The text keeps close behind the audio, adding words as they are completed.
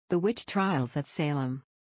The witch trials at Salem.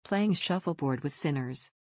 Playing shuffleboard with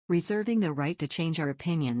sinners. Reserving the right to change our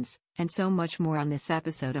opinions, and so much more on this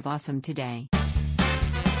episode of Awesome Today.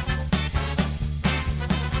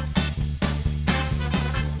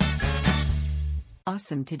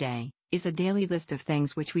 Awesome Today is a daily list of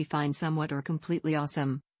things which we find somewhat or completely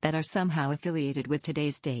awesome, that are somehow affiliated with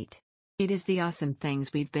today's date. It is the awesome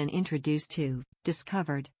things we've been introduced to,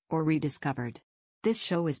 discovered, or rediscovered. This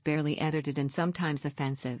show is barely edited and sometimes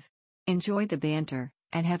offensive. Enjoy the banter,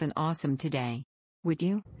 and have an awesome today. Would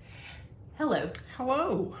you? Hello.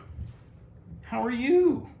 Hello. How are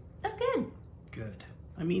you? I'm good. Good.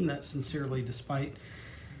 I mean that sincerely, despite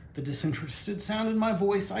the disinterested sound in my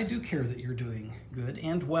voice. I do care that you're doing good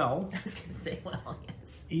and well. I was going to say well,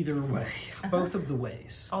 yes. Either way. Both of the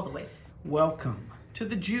ways. All the ways. Welcome to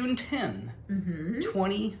the June 10,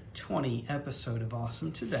 2020 episode of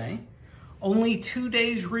Awesome Today. Only 2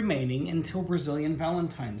 days remaining until Brazilian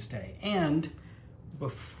Valentine's Day. And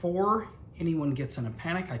before anyone gets in a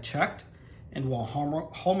panic, I checked. And while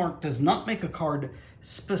Hallmark does not make a card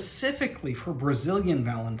specifically for Brazilian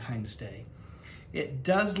Valentine's Day, it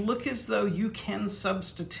does look as though you can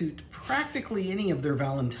substitute practically any of their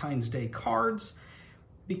Valentine's Day cards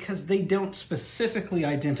because they don't specifically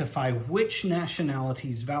identify which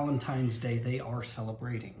nationality's Valentine's Day they are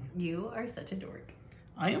celebrating. You are such a dork.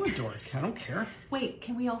 I am a dork. I don't care. Wait,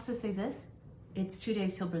 can we also say this? It's 2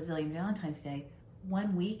 days till Brazilian Valentine's Day.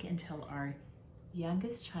 1 week until our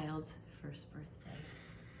youngest child's first birthday.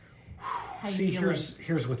 See,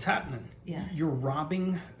 here's what's happening. Yeah. You're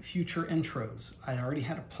robbing future intros. I already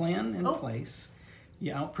had a plan in place.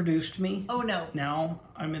 You outproduced me. Oh, no. Now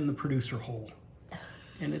I'm in the producer hole.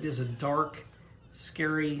 And it is a dark,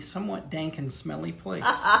 scary, somewhat dank and smelly place.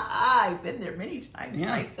 I've been there many times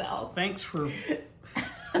myself. Thanks for...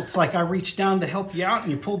 It's like I reached down to help you out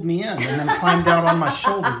and you pulled me in and then climbed out on my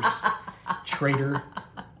shoulders. Traitor.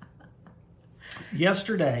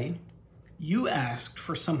 Yesterday, you asked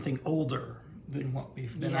for something older than what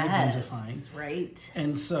we've been identifying. Right.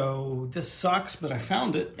 And so this sucks, but I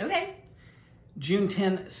found it. Okay. June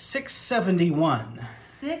 10, 671.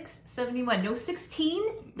 671. No 16?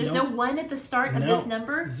 There's Nope. no 1 at the start of this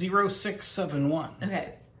number? 0671.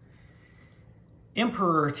 Okay.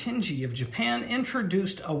 Emperor Tenji of Japan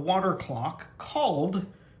introduced a water clock called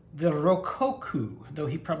the Rokoku, though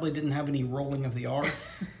he probably didn't have any rolling of the R.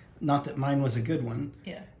 Not that mine was a good one.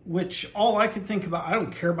 Yeah. Which all I could think about, I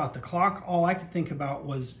don't care about the clock, all I could think about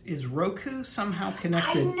was, is Roku somehow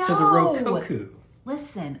connected to the Rokoku?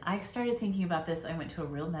 Listen, I started thinking about this. I went to a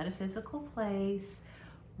real metaphysical place.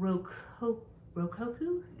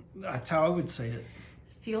 Rokoku? That's how I would say it.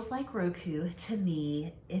 Feels like Roku to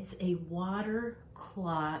me. It's a water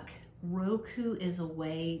clock. Roku is a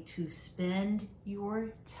way to spend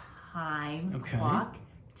your time. Okay. Clock,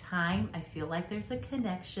 time. I feel like there's a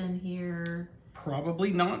connection here.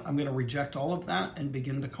 Probably not. I'm going to reject all of that and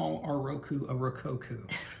begin to call our Roku a Rokoku.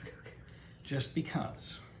 Just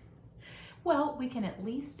because. Well, we can at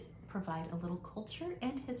least provide a little culture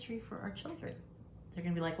and history for our children. They're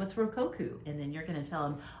going to be like, what's Rokoku? And then you're going to tell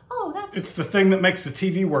them, oh, that's... It's the thing that makes the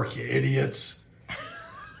TV work, you idiots.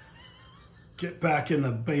 Get back in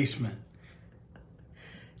the basement.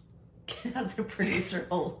 Get out of the producer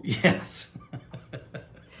hole. Yes.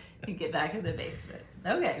 And get back in the basement.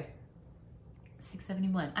 Okay.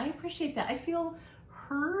 671. I appreciate that. I feel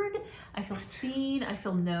heard. I feel seen. I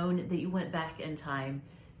feel known that you went back in time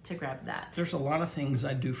to grab that. There's a lot of things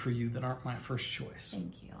I do for you that aren't my first choice.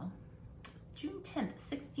 Thank you. June 10th,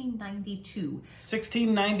 1692.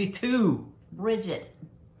 1692. Bridget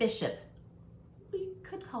Bishop, we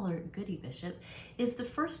could call her Goody Bishop, is the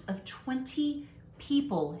first of 20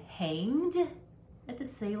 people hanged at the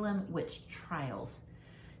Salem witch trials.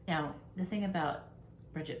 Now, the thing about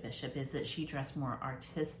Bridget Bishop is that she dressed more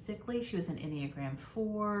artistically. She was an Enneagram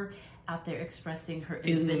 4, out there expressing her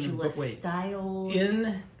individualist style.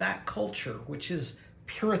 In that culture, which is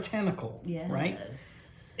puritanical, right?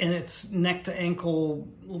 And it's neck to ankle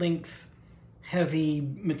length, heavy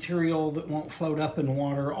material that won't float up in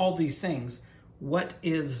water, all these things. What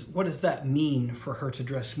does that mean for her to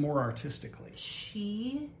dress more artistically?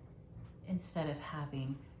 She, instead of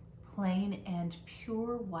having plain and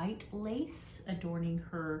pure white lace adorning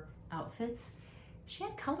her outfits, she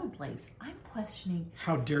had colored lace. I'm questioning...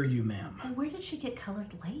 How dare you, ma'am? Where did she get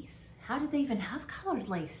colored lace? How did they even have colored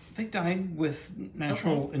lace? They dyed with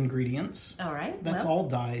natural ingredients. All right. That's all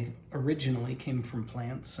dye originally came from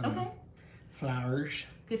plants and flowers.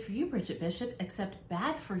 Good for you, Bridget Bishop, except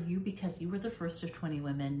bad for you because you were the first of 20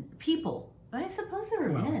 women. People. I suppose there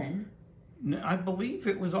were men. I believe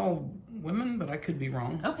it was all women, but I could be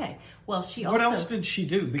wrong. Okay. Well, she What also... else did she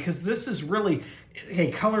do? Because this is really,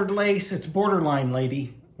 hey, colored lace, it's borderline,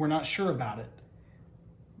 lady. We're not sure about it.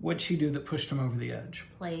 What'd she do that pushed him over the edge?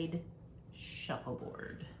 played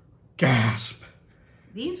shuffleboard. Gasp.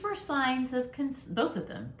 These were signs of, both of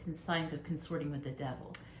them, signs of consorting with the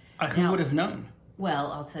devil. Who Now- would have known?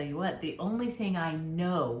 Well, I'll tell you what, the only thing I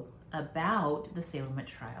know about the Salem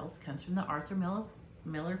witch trials comes from the Arthur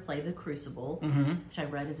Miller play, The Crucible, which I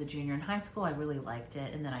read as a junior in high school. I really liked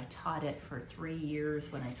it. And then I taught it for 3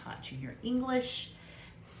 years when I taught junior English.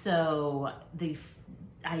 So the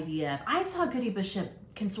idea of, I saw Goody Bishop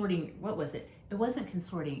consorting, what was it? It wasn't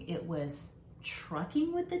consorting, it was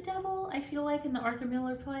trucking with the devil, I feel like, in the Arthur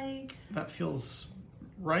Miller play. That feels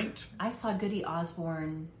right. I saw Goody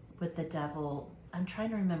Osborne with the devil. I'm trying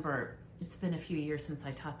to remember. It's been a few years since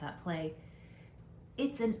I taught that play.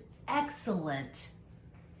 It's an excellent...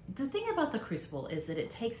 The thing about The Crucible is that it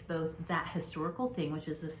takes both that historical thing, which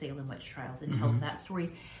is the Salem witch trials, and tells that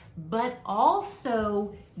story, but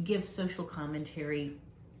also gives social commentary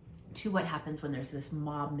to what happens when there's this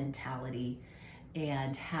mob mentality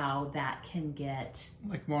and how that can get...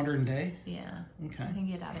 Like modern day? Yeah. Okay. It can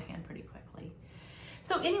get out of hand pretty quickly.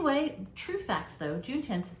 So anyway, true facts though, June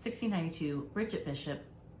 10th, 1692, Bridget Bishop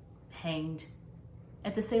hanged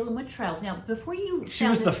at the Salem witch trials. Now, before you She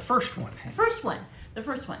found was the first one. the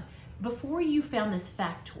first one. Before you found this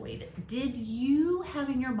factoid, did you have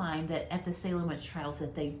in your mind that at the Salem witch trials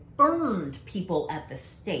that they burned people at the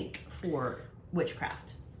stake for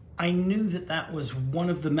witchcraft? I knew that was one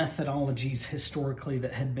of the methodologies historically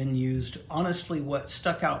that had been used. Honestly, what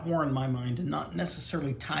stuck out more in my mind, and not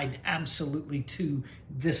necessarily tied absolutely to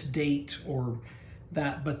this date or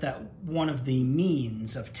that, but that one of the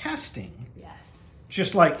means of testing. Yes.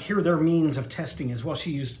 Just like here, their means of testing as well.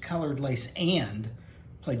 She used colored lace and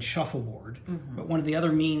played shuffleboard. But one of the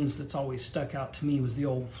other means that's always stuck out to me was the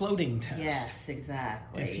old floating test. Yes,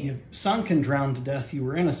 exactly. If you sunk and drowned to death, you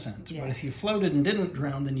were innocent. But if Yes. you floated and didn't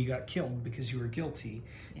drown, then you got killed because you were guilty.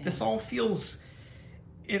 Yeah. This all feels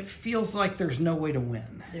like there's no way to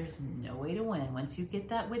win. There's no way to win once you get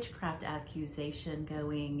that witchcraft accusation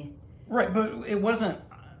going. Right, but it wasn't,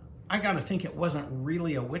 I got to think it wasn't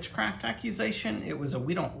really a witchcraft accusation. It was a,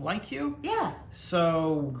 we don't like you, Yeah.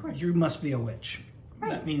 so Of course. you must be a witch. Right.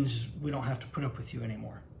 That means we don't have to put up with you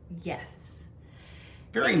anymore. Yes.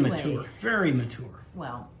 Very Anyway. mature, very mature.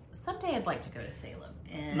 Well, someday I'd like to go to Salem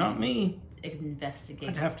and Not me. investigate.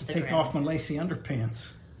 I'd have to the take off my grounds. lacy underpants.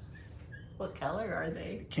 What color are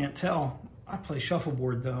they? Can't tell. I play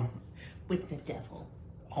shuffleboard though. With the devil.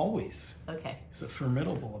 Always. Okay. It's a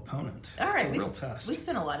formidable opponent. All right. It's a real test. We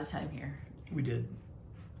spent a lot of time here. We did.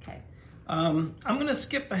 Okay. I'm going to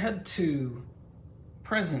skip ahead to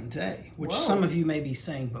present day, which Whoa. some of you may be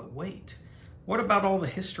saying, but wait, what about all the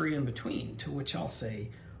history in between? To which I'll say,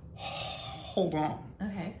 hold on.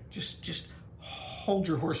 Okay. Just hold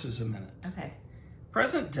your horses a minute. Okay.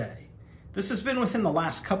 Present day. This has been within the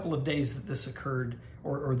last couple of days that this occurred,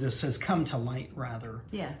 or this has come to light, rather.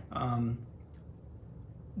 Yeah.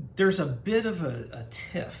 There's a bit of a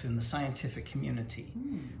tiff in the scientific community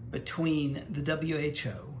between the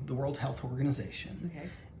WHO, the World Health Organization, Okay.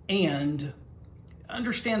 and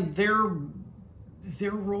understand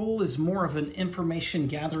their role is more of an information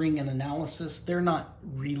gathering and analysis. They're not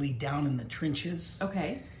really down in the trenches.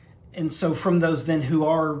 Okay. And so from those then who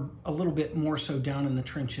are a little bit more so down in the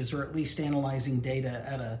trenches, or at least analyzing data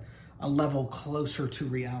at a level closer to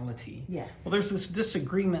reality. Yes. Well, there's this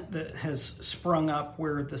disagreement that has sprung up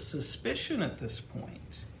where the suspicion at this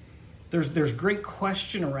point, there's great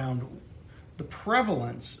question around the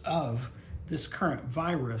prevalence of this current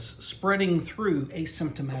virus spreading through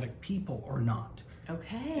asymptomatic people or not.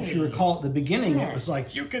 Okay. If you recall at the beginning, it was Yes.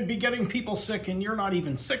 like, you could be getting people sick and you're not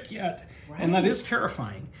even sick yet. Right. And that is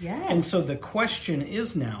terrifying. Yes. And so the question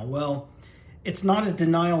is now, well, it's not a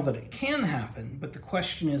denial that it can happen, but the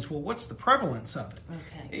question is, well, what's the prevalence of it?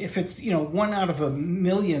 Okay. If it's, 1 out of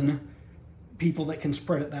 1,000,000 people that can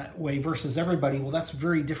spread it that way versus everybody, well, that's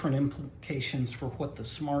very different implications for what the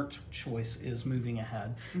smart choice is moving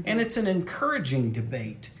ahead. And it's an encouraging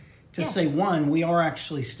debate to Yes. say, one, we are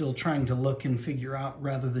actually still trying to look and figure out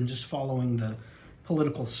rather than just following the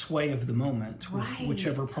political sway of the moment with Right.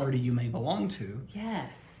 whichever party you may belong to.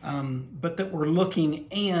 Yes. But that we're looking,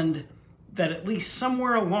 and that at least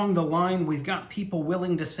somewhere along the line, we've got people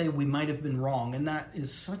willing to say we might have been wrong. And that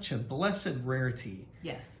is such a blessed rarity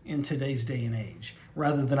yes. in today's day and age.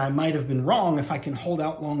 Rather than I might have been wrong, if I can hold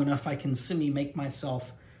out long enough, I can make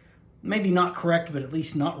myself maybe not correct, but at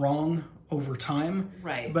least not wrong over time.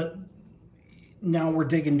 Right. But now we're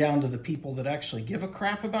digging down to the people that actually give a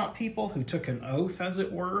crap about people, who took an oath, as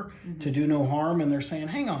it were, to do no harm, and they're saying,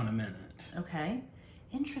 hang on a minute. Okay.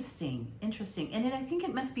 Interesting. And I think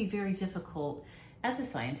it must be very difficult as a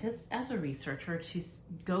scientist, as a researcher, to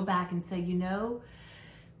go back and say,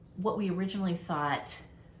 what we originally thought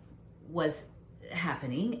was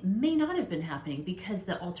happening may not have been happening, because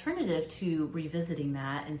the alternative to revisiting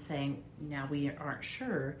that and saying, now we aren't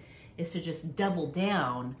sure, is to just double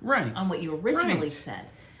down on what you originally said.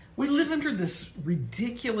 We live under this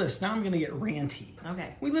ridiculous, now I'm going to get ranty.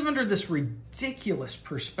 Okay. We live under this ridiculous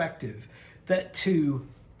perspective that to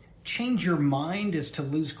change your mind is to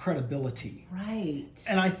lose credibility. Right.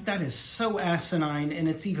 And that is so asinine, and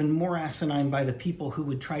it's even more asinine by the people who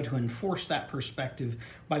would try to enforce that perspective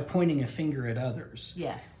by pointing a finger at others.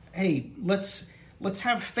 Yes. Hey, let's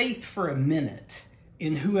have faith for a minute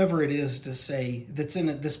in whoever it is to say that's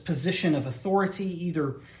in this position of authority,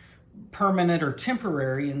 either permanent or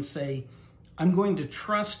temporary, and say, I'm going to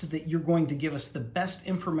trust that you're going to give us the best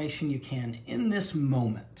information you can in this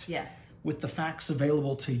moment. Yes. With the facts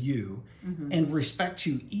available to you, and respect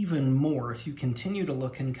you even more if you continue to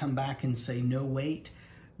look and come back and say, no, wait,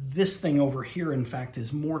 this thing over here, in fact,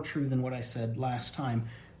 is more true than what I said last time.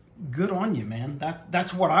 Good on you, man.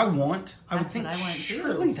 That's what I want. I would think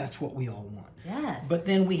surely that's what we all want. Yes. But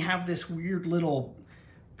then we have this weird little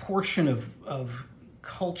portion of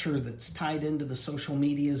culture that's tied into the social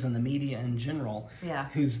medias and the media in general. Yeah.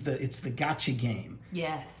 It's the gotcha game.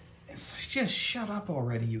 Yes. It's just shut up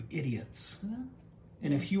already, you idiots. Yeah.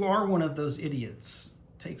 And if you are one of those idiots,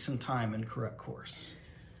 take some time and correct course.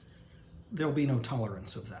 There'll be no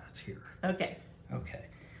tolerance of that here. Okay.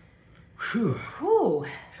 Whew. Whew.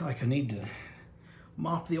 I feel like I need to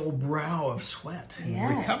mop the old brow of sweat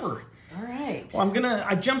and recover. All right. Well,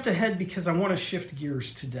 I jumped ahead because I want to shift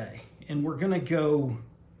gears today, and we're going to go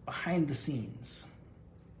behind the scenes.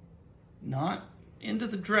 Not into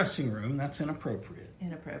the dressing room, that's inappropriate.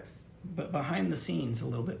 But behind the scenes a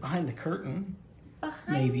little bit, behind the curtain.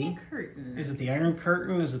 Behind the curtain. Is it the Iron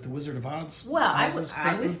Curtain? Is it the Wizard of Oz? Well, I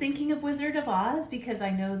was thinking of Wizard of Oz because I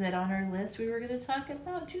know that on our list we were going to talk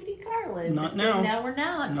about Judy Garland. Not now. And now we're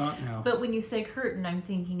not. Not now. But when you say curtain, I'm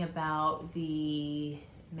thinking about the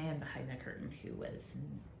man behind the curtain who was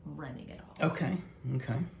running it all. Okay.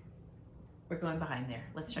 We're going behind there.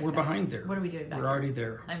 Let's check. We're behind there. What are we doing back here? We're already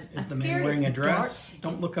there. Is the man wearing a dress?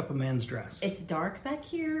 Don't look up a man's dress. It's dark back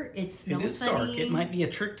here. It smells It is funny. dark. It might be a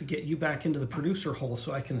trick to get you back into the producer hole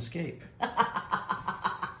so I can escape. That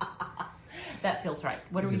feels right.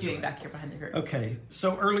 What are we doing back here behind the curtain? Okay.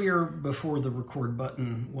 So earlier, before the record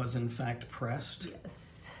button was in fact pressed. Yes.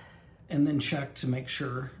 And then checked to make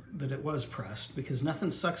sure that it was pressed, because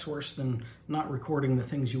nothing sucks worse than not recording the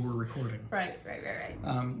things you were recording. Right.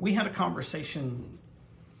 We had a conversation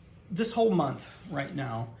this whole month right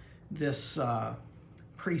now, this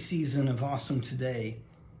preseason of Awesome Today.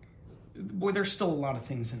 Boy, there's still a lot of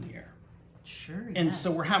things in the air. Sure, And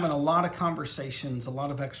so we're having a lot of conversations, a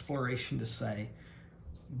lot of exploration to say,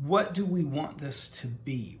 what do we want this to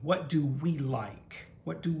be? What do we like?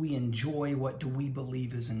 What do we enjoy? What do we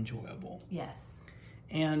believe is enjoyable? Yes.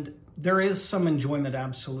 And there is some enjoyment,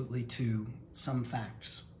 absolutely, to some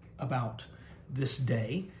facts about this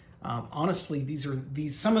day. Honestly,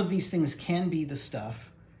 some of these things can be the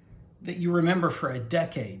stuff that you remember for a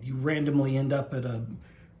decade. You randomly end up at a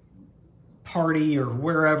party or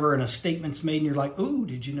wherever, and a statement's made, and you're like, "Ooh,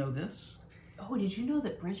 did you know this?" Oh, did you know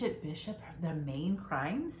that Bridget Bishop, the main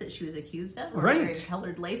crimes that she was accused of, were right, wearing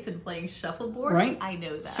colored lace and playing shuffleboard? Right. I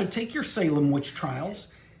know that. So take your Salem witch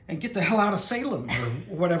trials and get the hell out of Salem,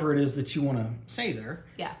 or whatever it is that you want to say there.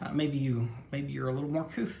 Yeah. Maybe you're a little more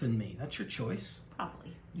couth than me. That's your choice.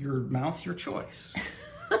 Probably. Your mouth, your choice.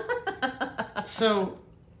 So,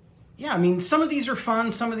 yeah, I mean, some of these are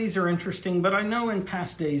fun, some of these are interesting, but I know in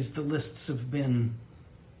past days the lists have been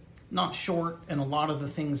not short, and a lot of the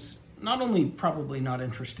things, not only probably not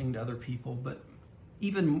interesting to other people, but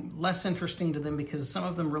even less interesting to them because some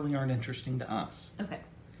of them really aren't interesting to us. Okay.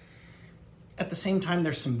 At the same time,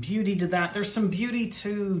 there's some beauty to that. There's some beauty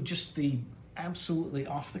to just the absolutely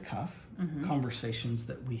off-the-cuff conversations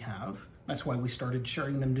that we have. That's why we started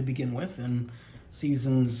sharing them to begin with in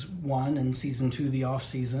seasons 1 and season 2, the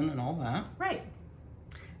off-season and all that. Right.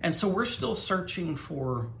 And so we're still searching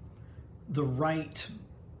for the right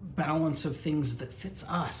balance of things that fits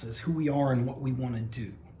us as who we are and what we want to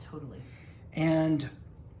do. Totally. And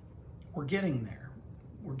we're getting there.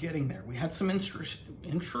 We had some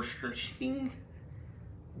interesting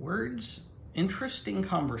words, interesting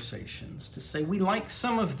conversations to say we like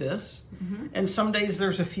some of this, and some days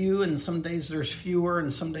there's a few, and some days there's fewer,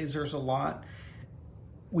 and some days there's a lot.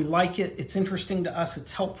 we like it. It's interesting to us.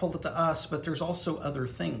 It's helpful to us. But there's also other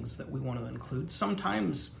things that we want to include.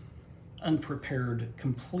 Sometimes unprepared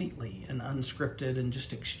completely and unscripted and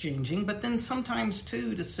just exchanging. But then sometimes,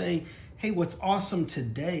 too, to say, hey, what's awesome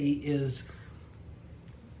today is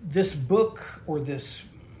this book or this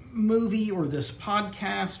movie or this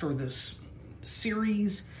podcast or this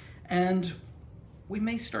series. And we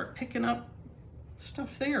may start picking up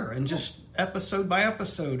stuff there and just episode by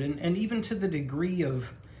episode and even to the degree of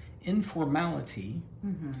informality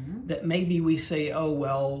that maybe we say, oh,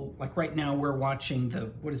 well, like right now we're watching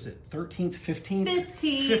the, what is it, 13th,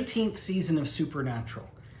 15th season of Supernatural.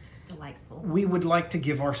 It's delightful. We would like to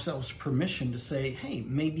give ourselves permission to say, hey,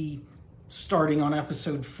 maybe starting on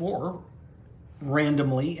episode 4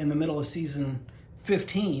 randomly in the middle of season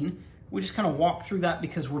 15, we just kind of walk through that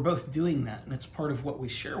because we're both doing that, and it's part of what we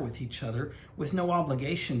share with each other with no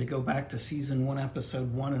obligation to go back to season 1,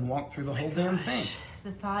 episode 1 and walk through the whole damn thing.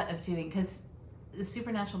 The thought of doing, because the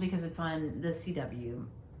Supernatural, because it's on the CW,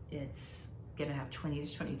 it's going to have 20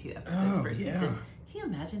 to 22 episodes per season. Can you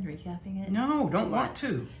imagine recapping it? No, don't want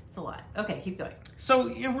to. It's a lot. Okay, keep going. So,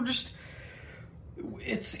 we're just,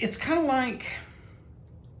 it's kind of like,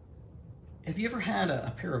 have you ever had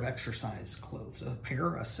a pair of exercise clothes?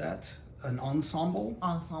 A set, an ensemble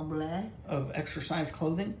of exercise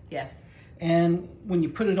clothing? Yes. And when you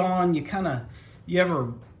put it on, you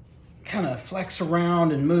ever kind of flex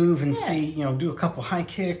around and move and see, do a couple high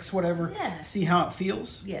kicks, whatever, see how it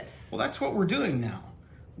feels? Yes. Well, that's what we're doing now.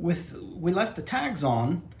 We left the tags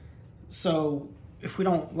on, so if we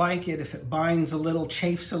don't like it, if it binds a little,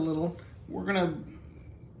 chafes a little, we're going to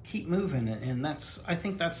keep moving it. And I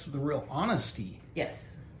think that's the real honesty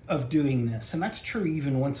of doing this. And that's true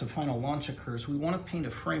even once a final launch occurs. We want to paint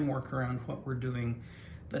a framework around what we're doing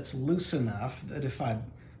that's loose enough that if I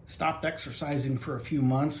stopped exercising for a few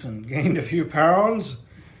months and gained a few pounds,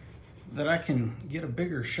 that I can get a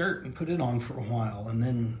bigger shirt and put it on for a while and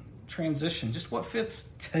then transition. Just what fits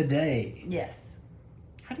today. Yes.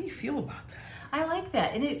 How do you feel about that? I like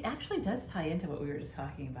that. And it actually does tie into what we were just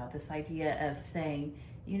talking about, this idea of saying,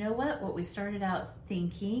 you know what we started out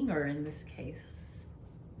thinking, or in this case,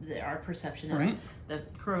 our perception of the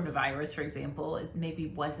coronavirus, for example, it maybe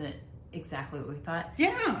wasn't exactly what we thought.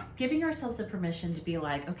 Yeah. Giving ourselves the permission to be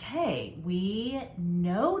like, okay, we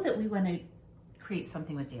know that we want to create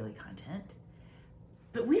something with daily content,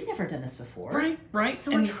 but we've never done this before. Right.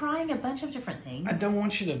 So we're trying a bunch of different things. I don't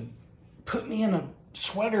want you to put me in a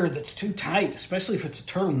sweater that's too tight, especially if it's a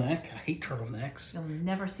turtleneck. I hate turtlenecks. You'll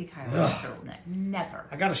never see Kyle in a turtleneck. Never.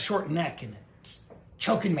 I got a short neck and it's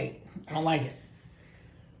choking me. I don't like it.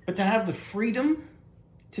 But to have the freedom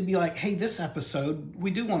to be like, hey, this episode,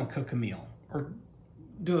 we do want to cook a meal or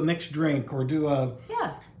do a mixed drink or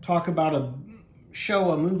talk about a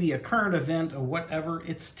show, a movie, a current event, or whatever.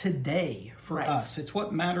 It's today for us. It's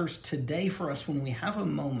what matters today for us when we have a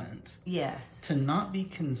moment. Yes. To not be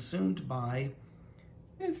consumed by,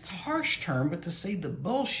 it's a harsh term, but to say the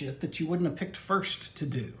bullshit that you wouldn't have picked first to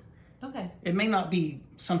do. Okay. It may not be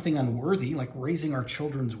something unworthy, like raising our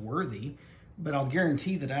children's worthy, but I'll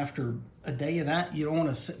guarantee that after a day of that, you don't want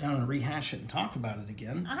to sit down and rehash it and talk about it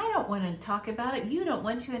again. I don't want to talk about it. You don't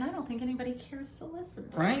want to, and I don't think anybody cares to listen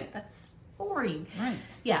to it. That's boring. Right.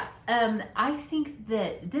 Yeah. I think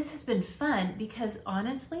that this has been fun because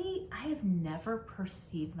honestly, I have never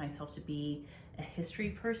perceived myself to be a history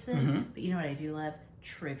person, but you know what I do love?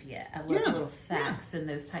 Trivia. I love little facts and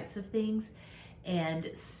those types of things.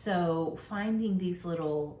 And so finding these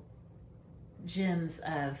little gems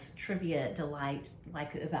of trivia delight,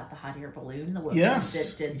 like about the hot air balloon, the woman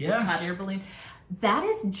that did the hot air balloon, that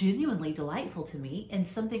is genuinely delightful to me and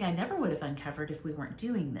something I never would have uncovered if we weren't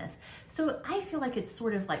doing this. So I feel like it's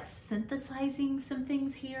sort of like synthesizing some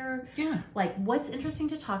things here. Yeah. Like what's interesting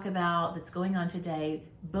to talk about that's going on today,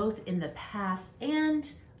 both in the past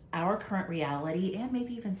and our current reality, and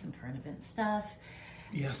maybe even some current event stuff.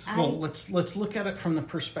 Yes. Well, let's look at it from the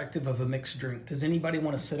perspective of a mixed drink. Does anybody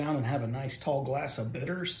want to sit down and have a nice tall glass of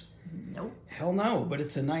bitters? Nope. Hell no. But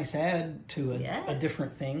it's a nice add to a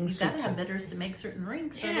different thing. You've got to have bitters to make certain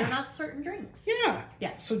drinks, so they're not certain drinks. Yeah.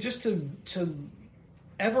 Yeah. So just to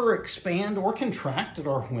ever expand or contract at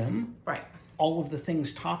our whim. Right. All of the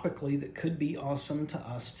things topically that could be awesome to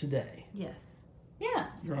us today. Yes. Yeah.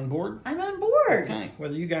 You're on board? I'm on board. Okay.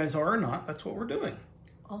 Whether you guys are or not, that's what we're doing.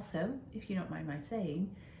 Also, if you don't mind my saying,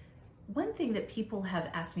 one thing that people have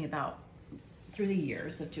asked me about through the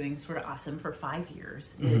years of doing sort of awesome for 5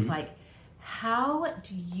 years is like, how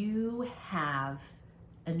do you have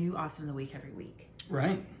a new awesome of the week every week?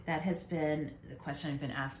 Right. That has been the question I've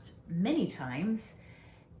been asked many times.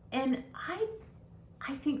 And I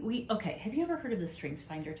I think have you ever heard of the Strengths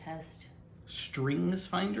Finder test? Strings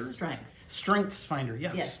Finder? Strengths Finder,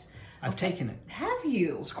 yes. Yes. I've taken it. Have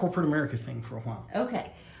you? It's a corporate America thing for a while.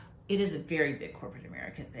 Okay. It is a very big corporate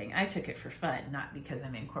America thing. I took it for fun, not because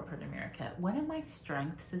I'm in corporate America. One of my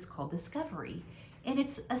strengths is called discovery. And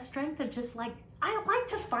it's a strength of just like, I like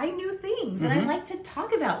to find new things and I like to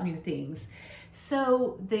talk about new things.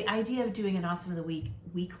 So the idea of doing an Awesome of the Week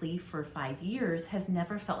weekly for 5 years has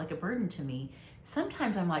never felt like a burden to me.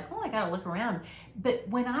 Sometimes I'm like, I got to look around. But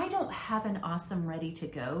when I don't have an awesome ready to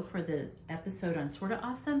go for the episode on Sorta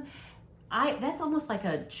Awesome, that's almost like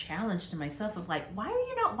a challenge to myself of like, why are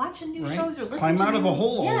you not watching new shows or listening Climb to out of a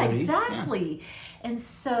hole already. Yeah, exactly. Yeah. And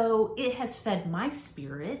so it has fed my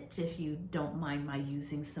spirit, if you don't mind my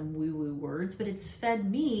using some woo-woo words, but it's fed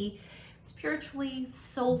me spiritually,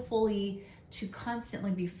 soulfully, to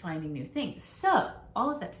constantly be finding new things. So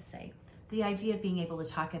all of that to say, the idea of being able to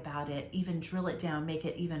talk about it, even drill it down, make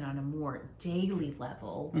it even on a more daily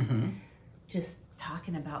level, just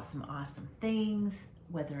talking about some awesome things,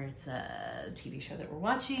 whether it's a TV show that we're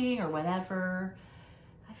watching or whatever,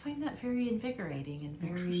 I find that very invigorating and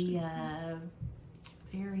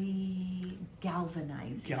very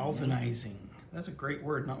galvanizing. Galvanizing. That's a great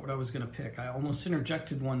word, not what I was going to pick. I almost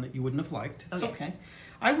interjected one that you wouldn't have liked. It's okay.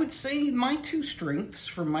 I would say my two strengths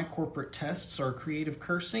from my corporate tests are creative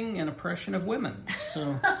cursing and oppression of women.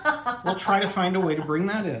 So we'll try to find a way to bring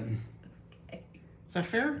that in. Okay. Is that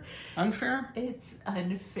fair? Unfair? It's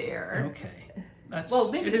unfair. Okay.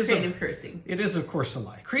 Maybe the creative cursing. It is, of course, a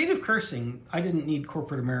lie. Creative cursing, I didn't need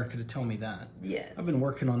corporate America to tell me that. Yes. I've been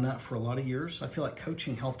working on that for a lot of years. I feel like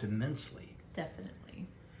coaching helped immensely. Definitely.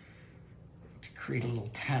 To create a little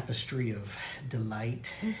tapestry of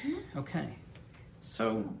delight. Okay.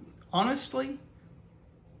 So, honestly,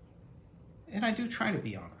 and I do try to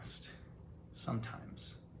be honest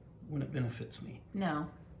sometimes when it benefits me. No.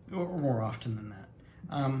 Or more often than that.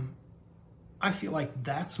 I feel like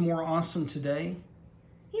that's more awesome today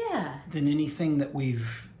than anything that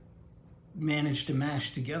we've managed to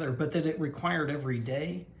mash together, but that it required every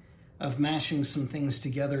day of mashing some things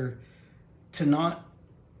together to not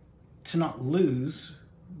lose,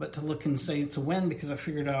 but to look and say it's a win because I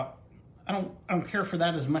figured out I don't care for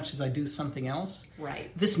that as much as I do something else.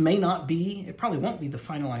 Right. This may not be, it probably won't be the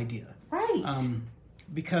final idea. Right.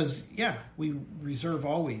 Because, we reserve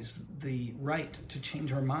always the right to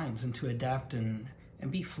change our minds and to adapt and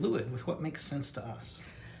be fluid with what makes sense to us.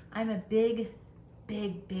 I'm a big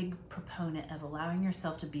proponent of allowing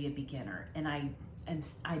yourself to be a beginner. And I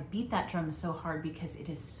beat that drum so hard because it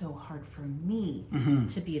is so hard for me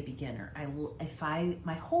to be a beginner.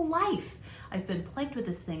 My whole life, I've been plagued with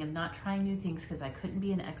this thing of not trying new things because I couldn't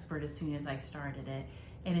be an expert as soon as I started it.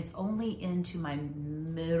 And it's only into my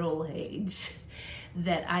middle age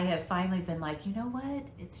that I have finally been like, you know what?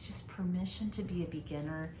 It's just permission to be a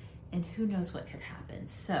beginner, and who knows what could happen.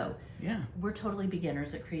 So we're totally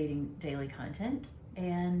beginners at creating daily content,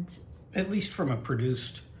 and at least from a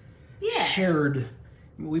produced, shared.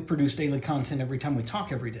 We produce daily content every time we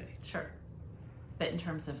talk every day. Sure, but in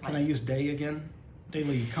terms of can I use day again?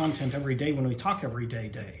 Daily content every day when we talk every day.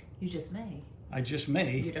 Day. You just may. I just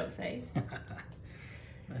may. You don't say.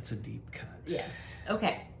 That's a deep cut. Yes.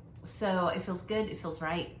 Okay. So it feels good. It feels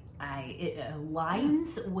right. It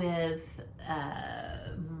aligns with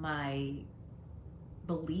my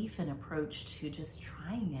belief and approach to just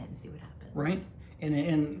trying it and see what happens. Right.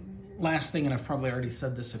 And last thing, and I've probably already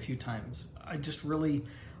said this a few times,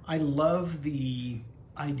 I love the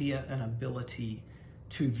idea and ability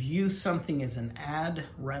to view something as an add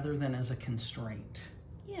rather than as a constraint.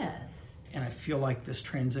 Yes. And I feel like this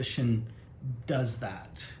transition does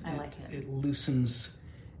that. I like it. It loosens,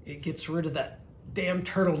 it gets rid of that damn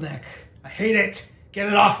turtleneck. I hate it. Get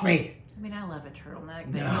it off me. I mean, I love a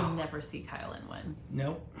turtleneck, but you'll never see Kyle in one.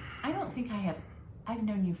 Nope. I don't think I have. I've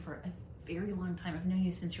known you for a very long time. I've known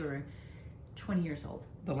you since you were 20 years old.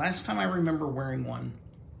 The last time I remember wearing one,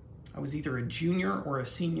 I was either a junior or a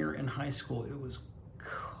senior in high school. It was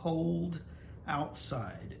cold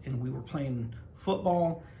outside, and we were playing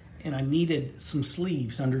football, and I needed some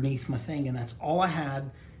sleeves underneath my thing, and that's all I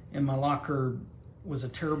had in my locker was a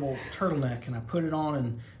terrible turtleneck, and I put it on,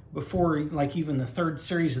 and before even the third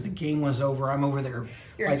series of the game was over, I'm over there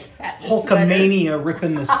Hulkamania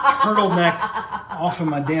ripping this turtleneck off of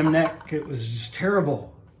my damn neck. It was just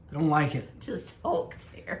terrible. I don't like it. Just Hulk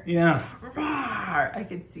tear. Yeah. I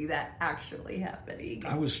could see that actually happening.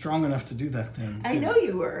 I was strong enough to do that then, too. I know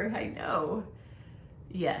you were. I know.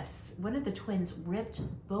 Yes. One of the twins ripped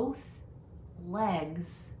both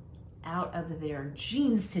legs out of their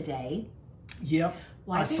jeans today. Yep.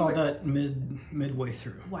 I saw that midway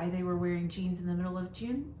through. Why they were wearing jeans in the middle of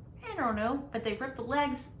June? I don't know, but they ripped the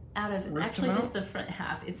legs out of just the front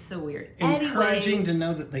half. It's so weird. Encouraging to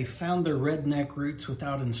know that they found their redneck roots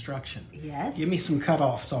without instruction. Yes. Give me some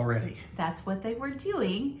cutoffs already. That's what they were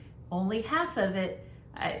doing. Only half of it.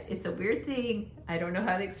 It's a weird thing. I don't know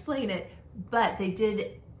how to explain it, but they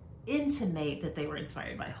did intimate that they were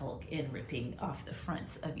inspired by Hulk in ripping off the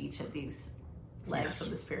fronts of each of these legs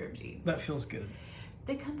of this pair of jeans. That feels good.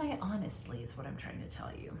 They come by honestly is what I'm trying to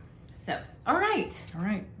tell you. So, all right. All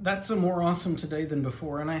right. That's a more awesome today than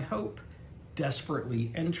before, and I hope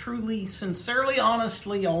desperately and truly, sincerely,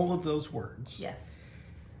 honestly, all of those words.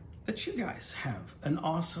 Yes. That you guys have an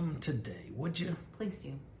awesome today, would you? Please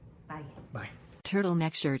do. Bye. Bye.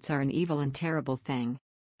 Turtleneck shirts are an evil and terrible thing.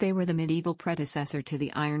 They were the medieval predecessor to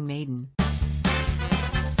the Iron Maiden.